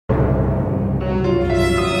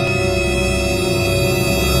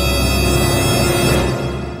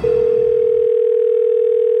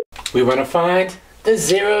We want to find the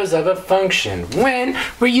zeros of a function when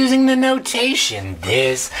we're using the notation.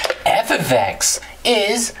 This f of x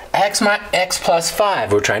is x plus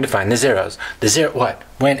 5. We're trying to find the zeros. The zero, what?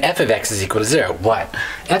 When f of x is equal to 0, what?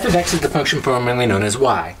 F of x is the function formerly known as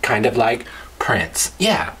y, kind of like Prince.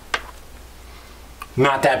 Yeah.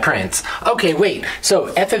 Not that Prince. Okay, wait.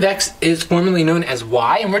 So f of x is formerly known as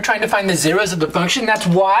y, and we're trying to find the zeros of the function. That's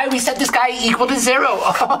why we set this guy equal to 0.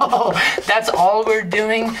 Oh, that's all we're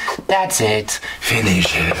doing? That's it.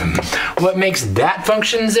 Finish him. What makes that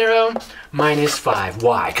function 0? Minus 5.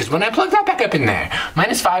 Why? Because when I plug that back up in there,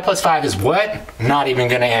 minus 5 plus 5 is what? Not even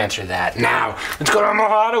going to answer that. Now, let's go to the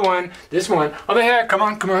harder one. This one. Over here. Come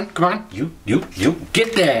on, come on, come on. You.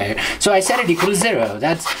 Get there. So I set it equal to 0.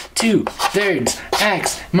 That's 2/3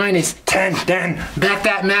 x minus 10. Then back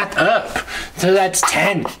that math up. So that's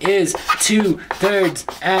 10 is 2/3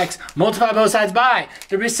 x. Multiply both sides by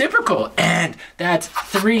the reciprocal. And that's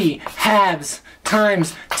 3/2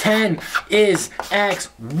 times 10 is x.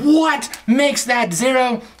 What makes that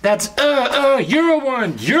 0? That's you're a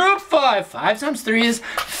 1, you're a 5. 5 times 3 is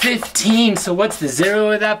 15. So what's the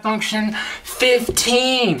 0 of that function?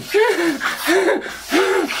 15.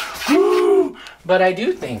 But I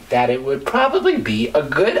do think that it would probably be a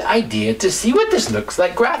good idea to see what this looks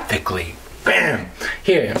like graphically. Bam!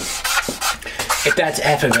 Here. If that's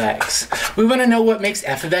f of x, we want to know what makes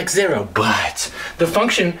f of x 0, but the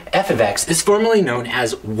function f of x is formally known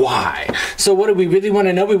as y. So what do we really want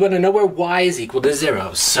to know? We want to know where y is equal to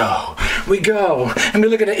 0. So we go and we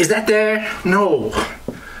look at it. Is that there? No.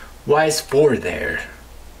 Y is 4 there.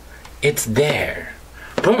 It's there.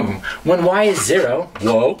 Boom. When y is 0,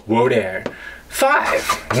 whoa there.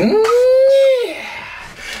 5. Yeah.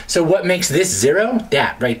 So what makes this 0?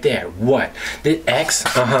 That right there. What? The x,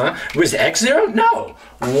 Was x 0? No.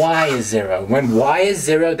 Y is 0. When y is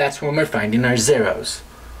 0, that's when we're finding our zeros.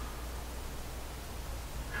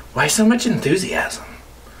 Why so much enthusiasm?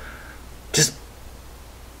 Just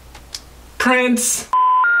Prince.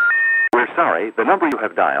 We're sorry, the number you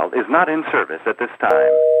have dialed is not in service at this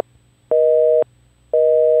time.